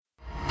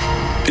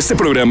Este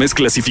programa es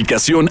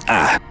clasificación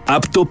A,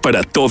 apto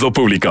para todo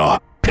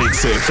público.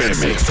 EXA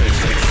FM.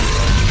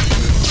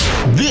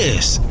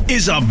 This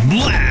is a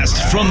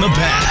blast from the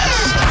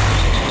past.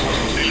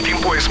 El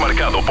tiempo es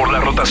marcado por la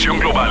rotación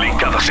global en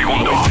cada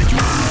segundo.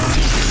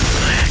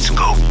 Let's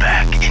go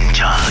back in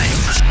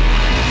time.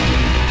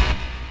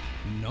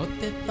 No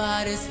te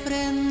pares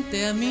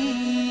frente a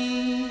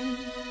mí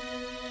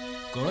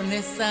con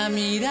esa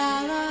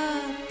mirada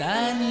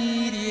tan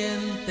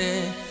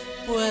hiriente.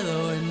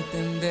 Puedo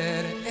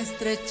entender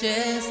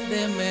estrechez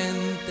de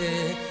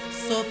mente,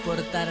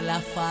 soportar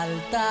la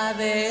falta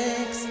de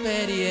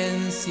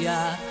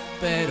experiencia,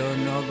 pero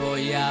no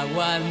voy a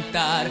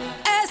aguantar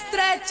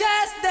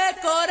estrechez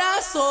de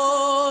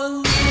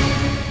corazón.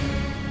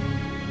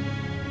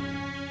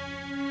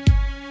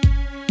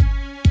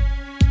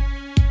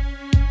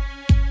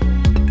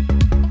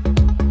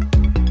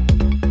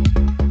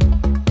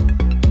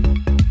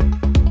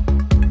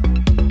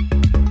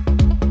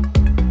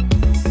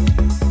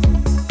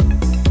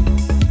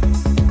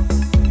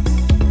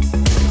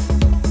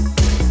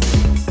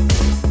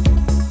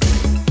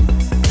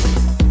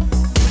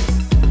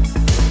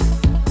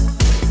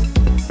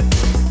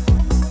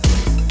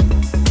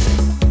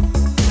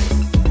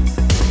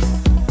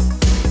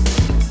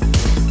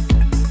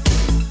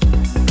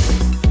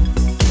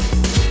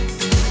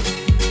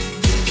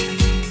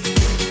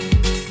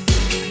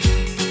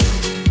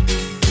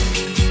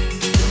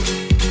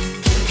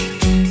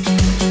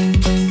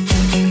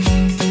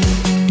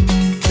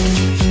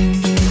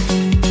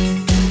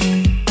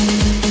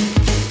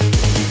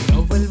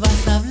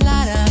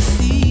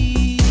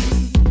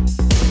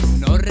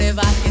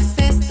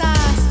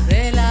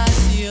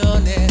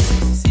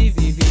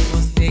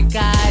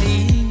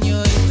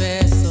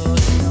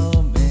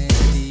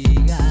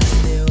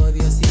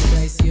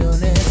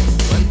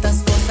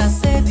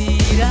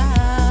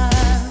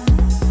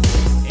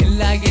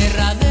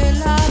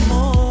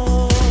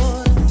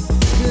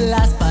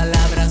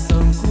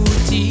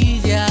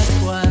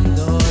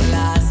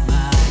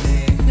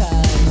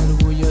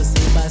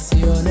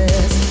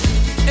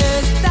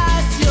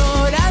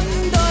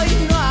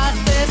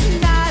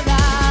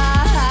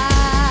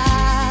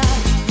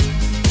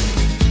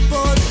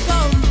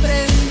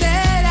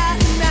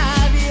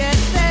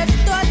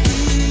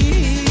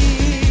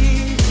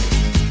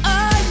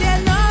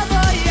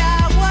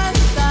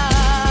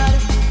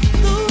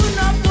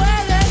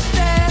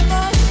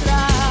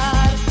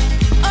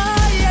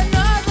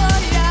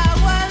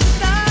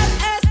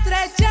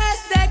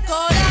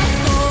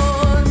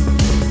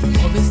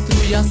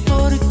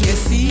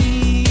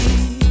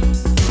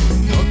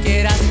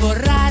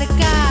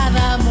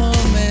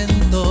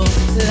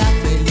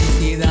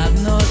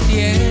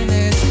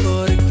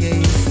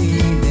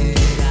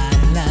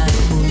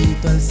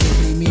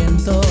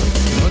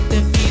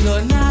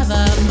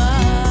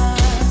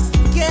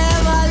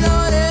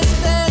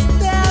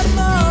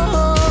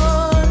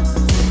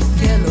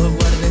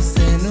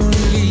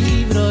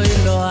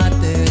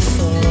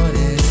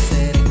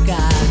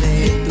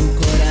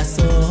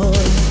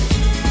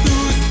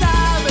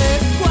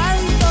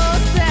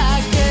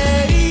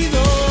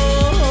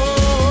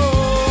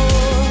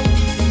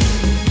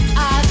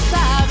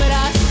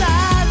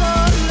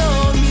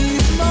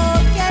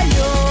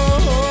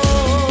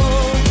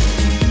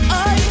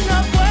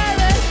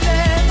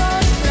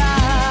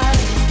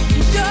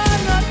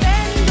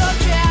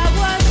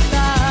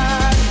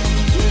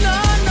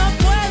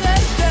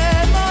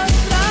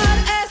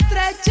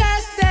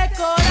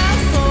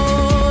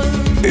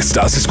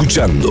 Estás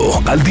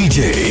escuchando al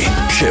DJ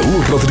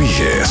Jeú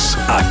Rodríguez,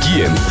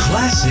 aquí en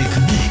Classic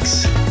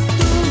Mix.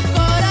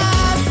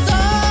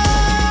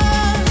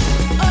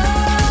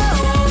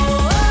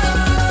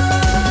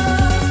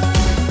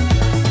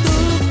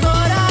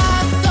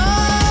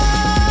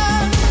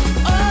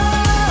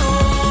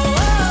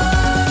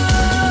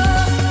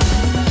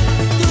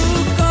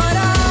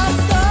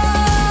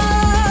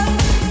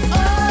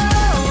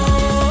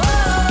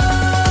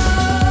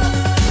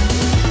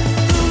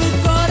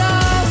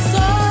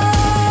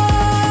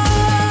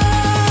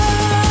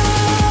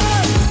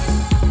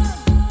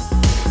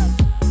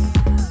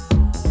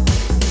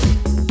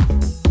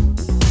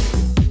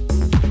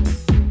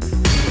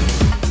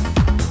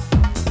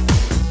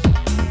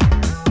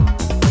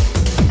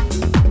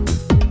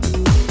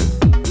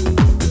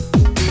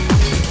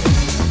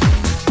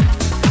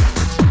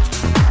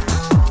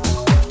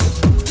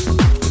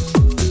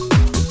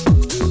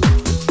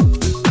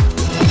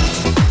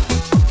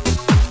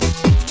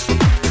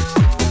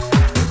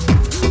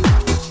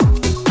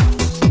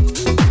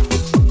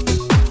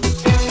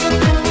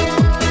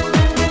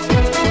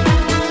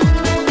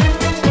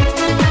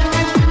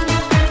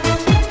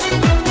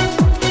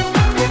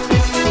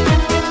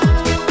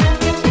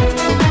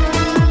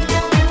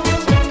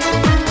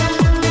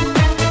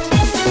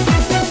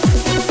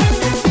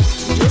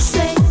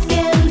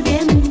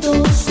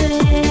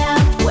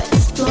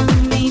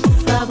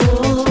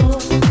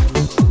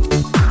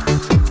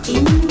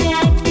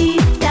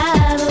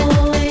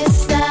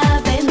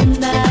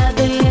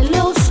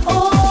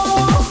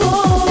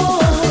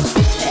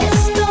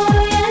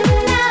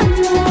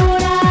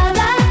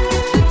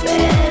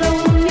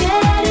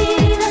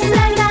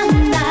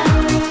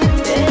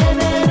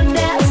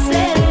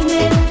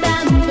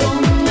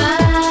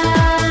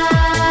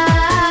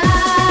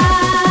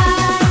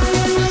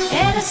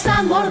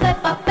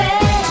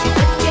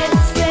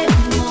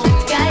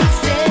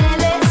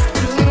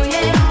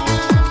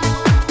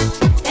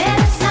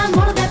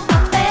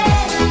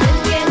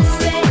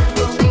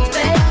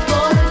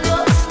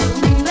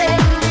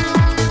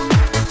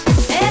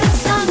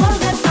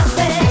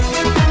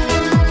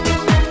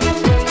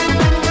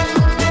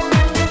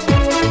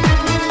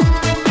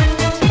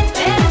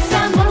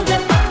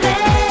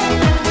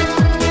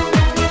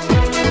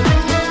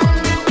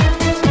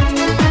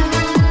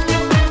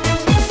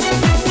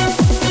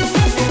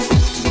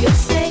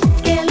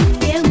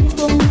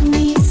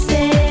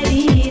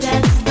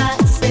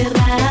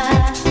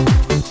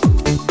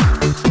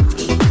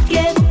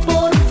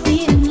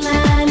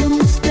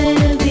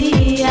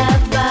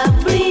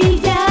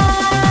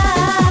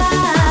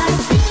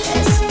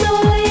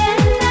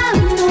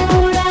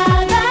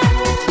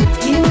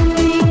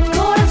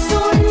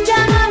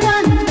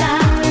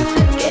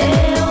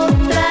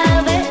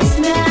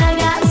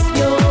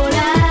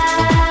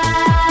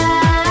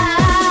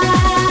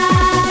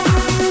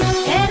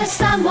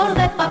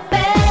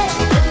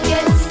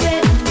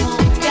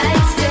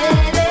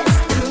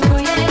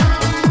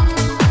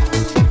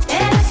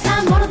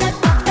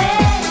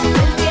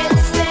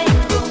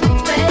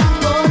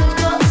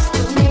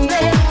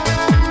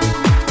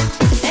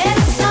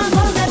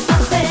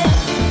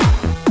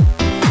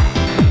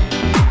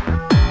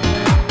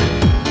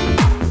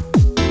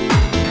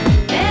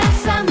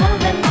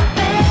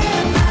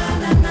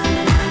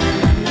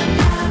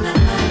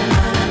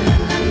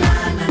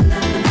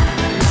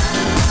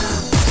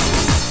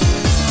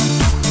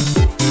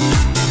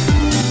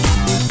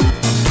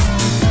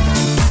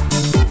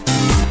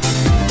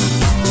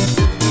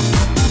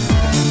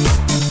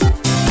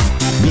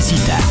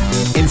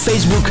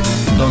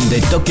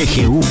 donde toque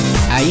GU,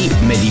 ahí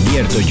me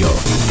divierto yo.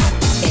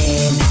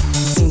 En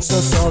cinzo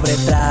sobre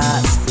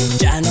tras,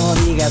 ya no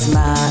digas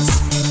más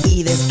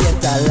y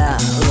despierta la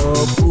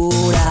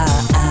locura.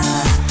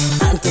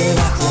 Ante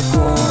bajo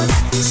con,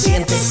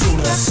 siente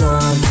sin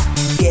razón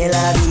que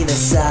la vida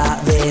es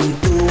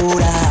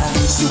aventura.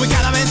 Sube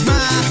cada vez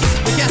más,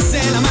 lo que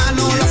hace la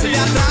mano lo hace de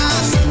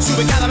atrás.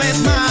 Sube cada vez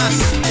más.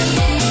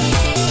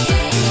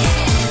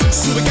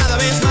 Sube cada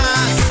vez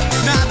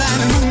más, nada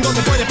en el mundo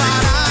te puede parar.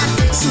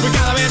 Sube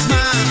cada vez más.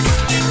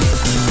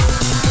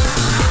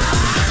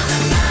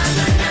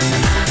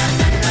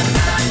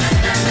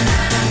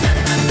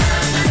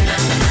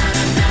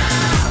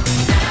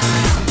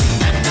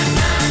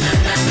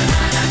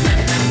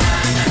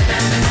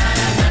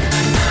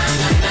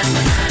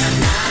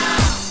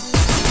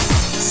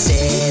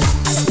 Ser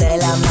hasta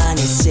el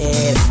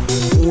amanecer,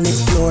 un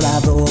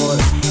explorador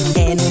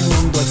en un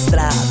mundo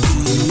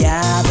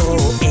extraviado.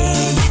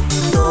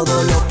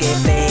 Todo lo que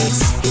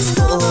ves es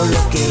todo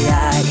lo que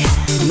hay,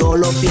 no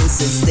lo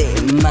pienses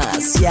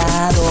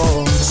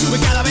demasiado. Sube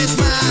cada vez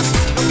más,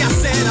 lo que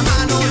hace la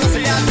mano lo hace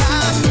de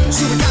atrás.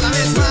 Sube cada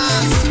vez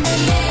más.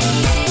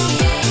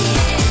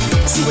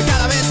 Sube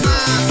cada vez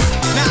más,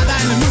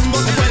 nada en el mundo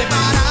te puede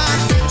parar.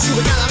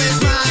 Sube cada vez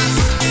más.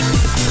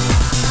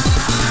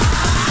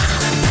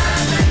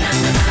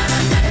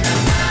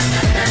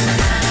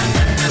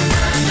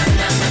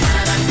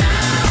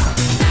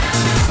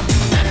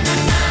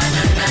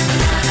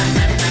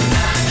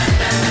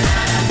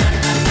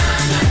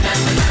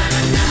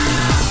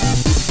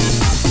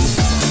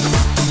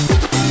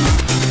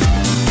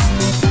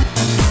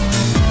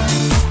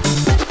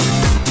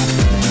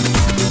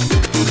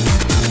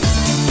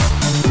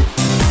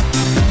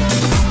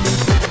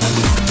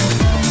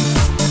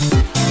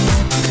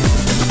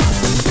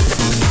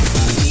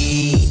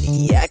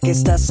 Que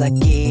estás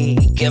aquí,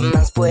 ¿qué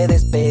más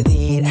puedes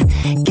pedir?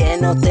 Que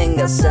no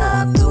tengas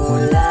a tu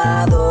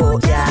lado.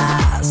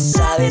 Ya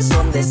sabes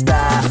dónde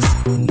estás,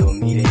 no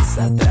mires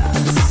atrás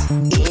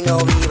y no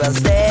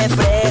vivas de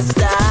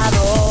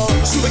prestado.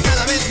 Sube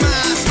cada vez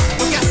más,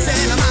 lo que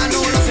hace la mano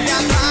lo hace de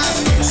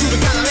atrás. Sube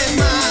cada vez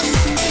más.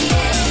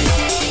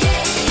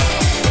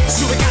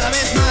 Sube cada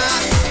vez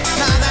más,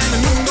 nada en el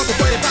mundo te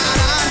puede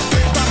parar.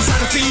 Vamos a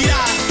respirar.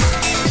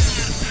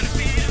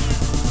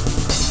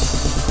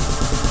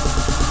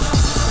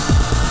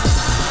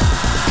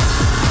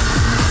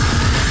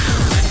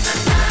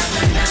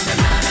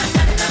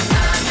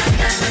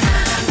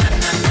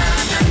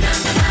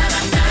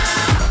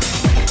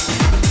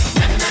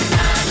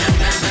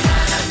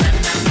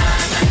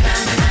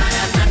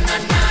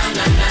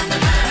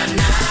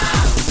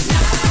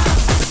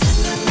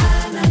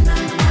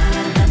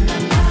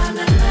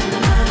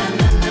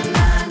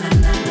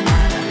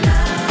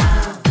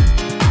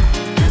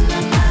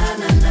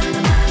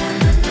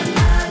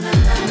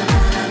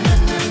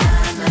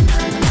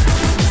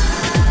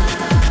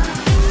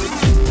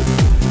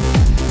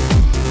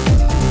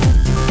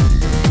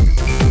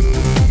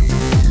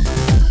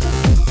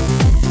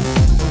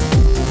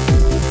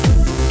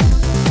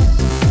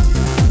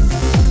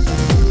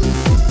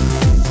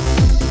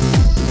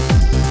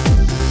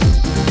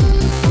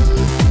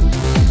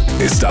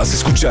 Estás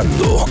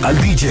escuchando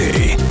al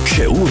DJ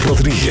GU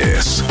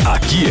Rodríguez,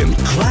 aquí en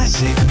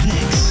Classic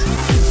Mix.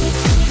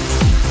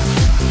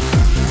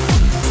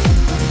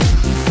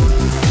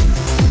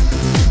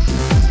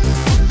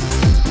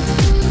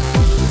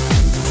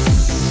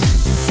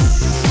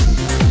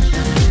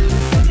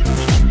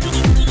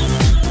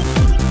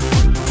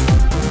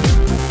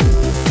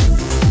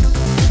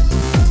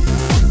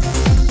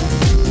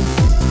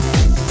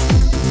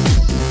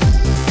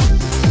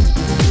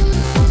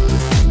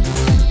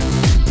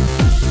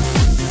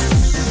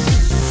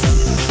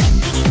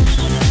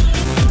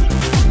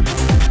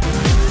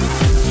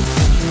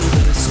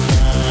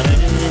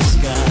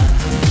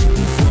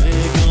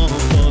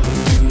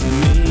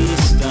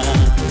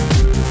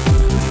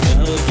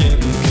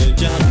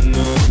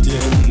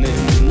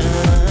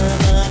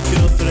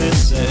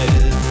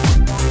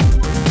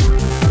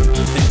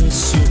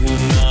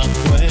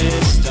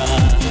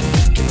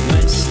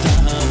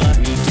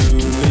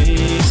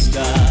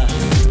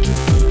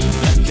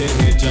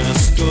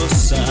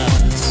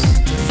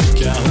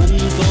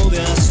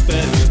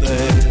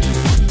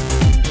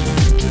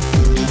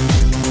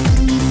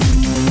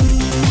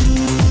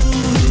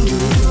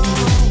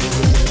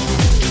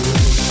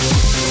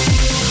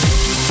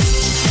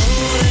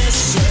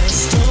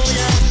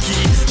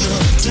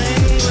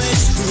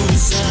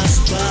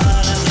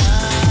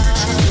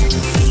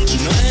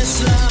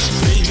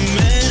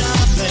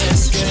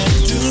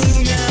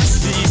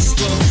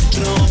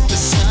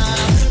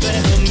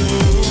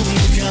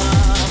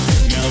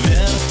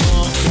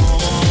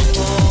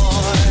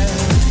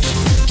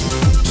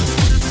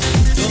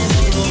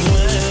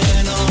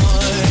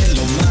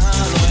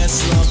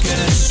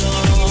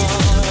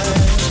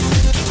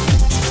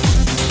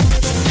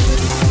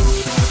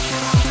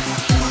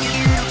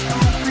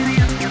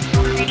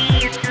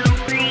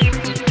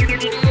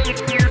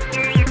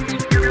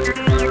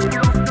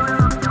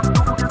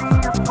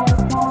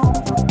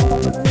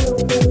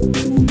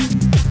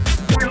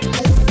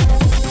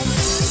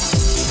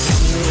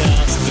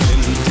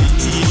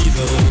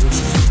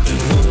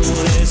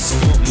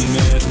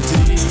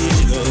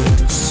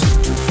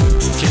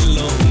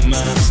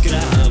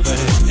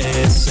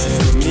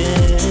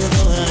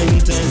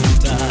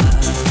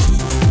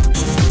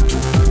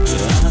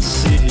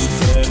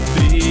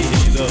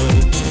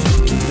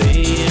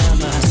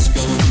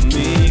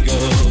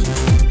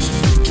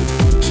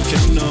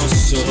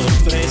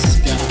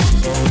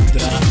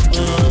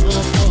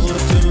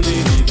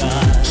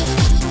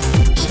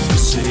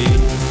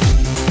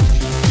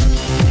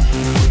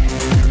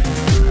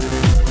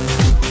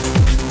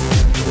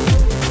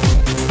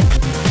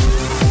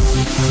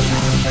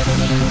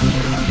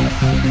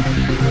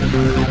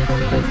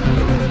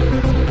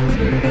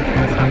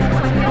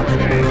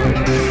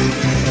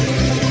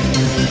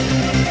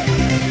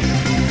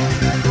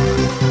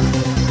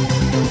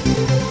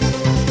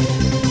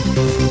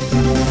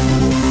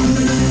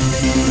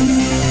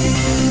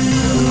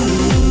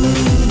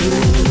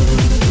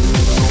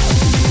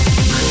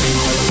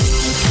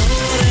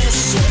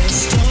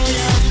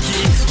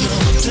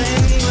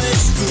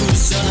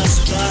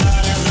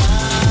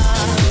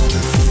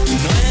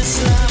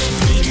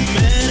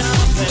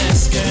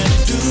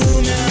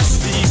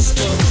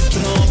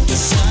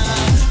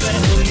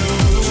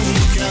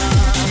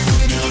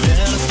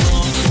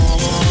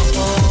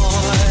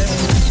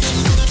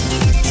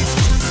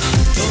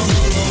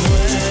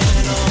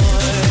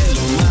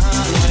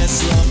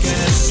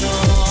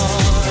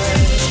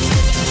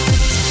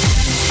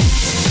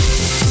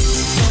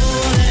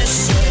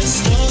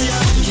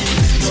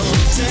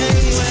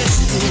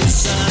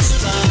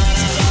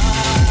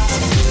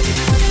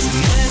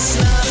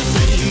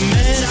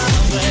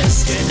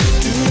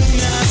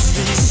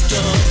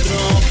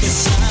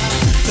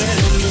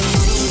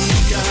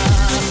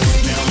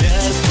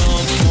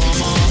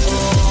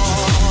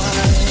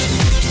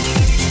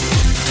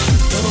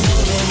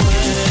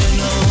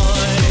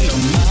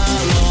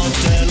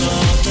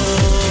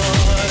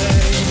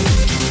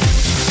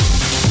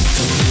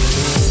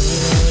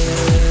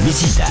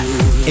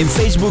 En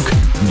Facebook,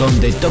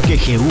 donde toque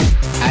GU,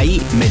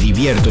 ahí me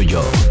divierto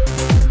yo.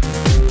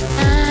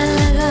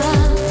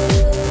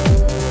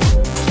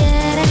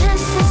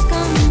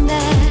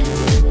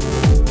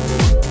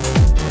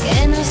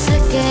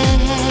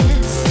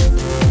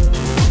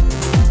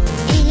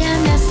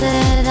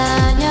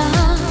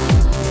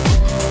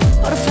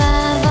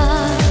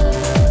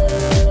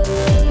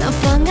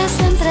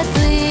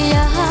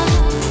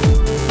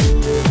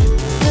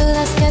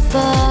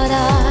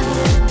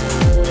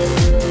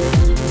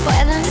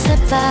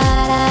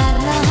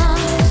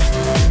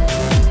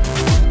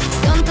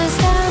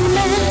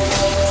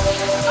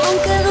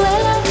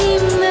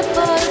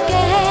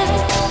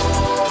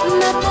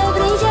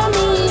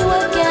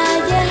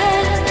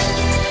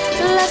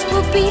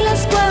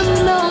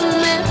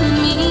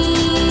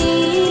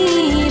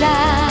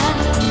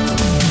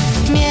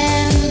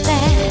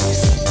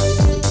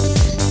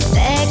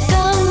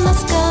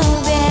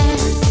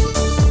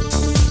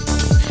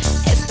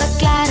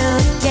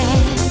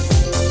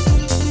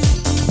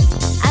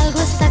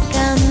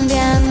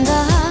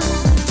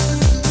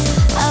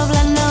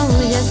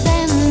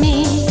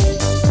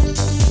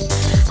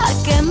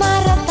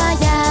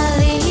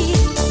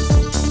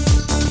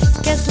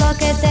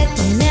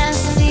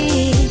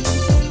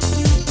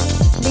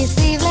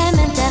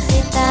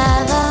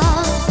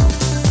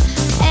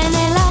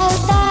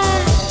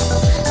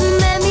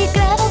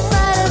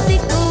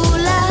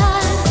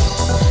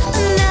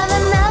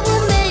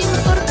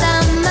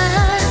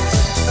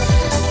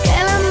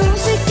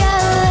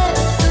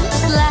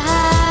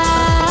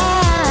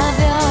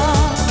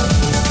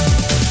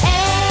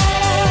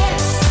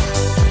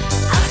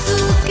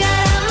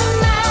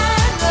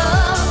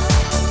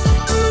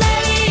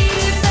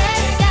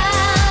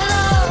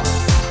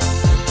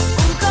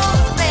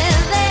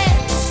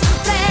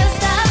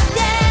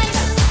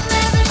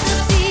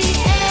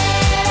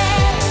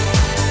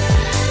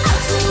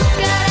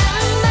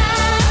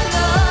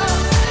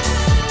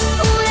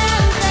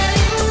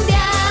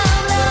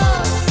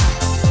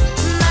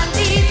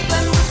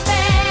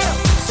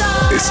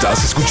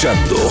 Estás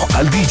escuchando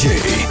al DJ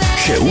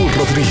GU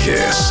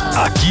Rodríguez,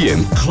 aquí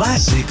en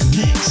Classic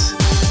Mix.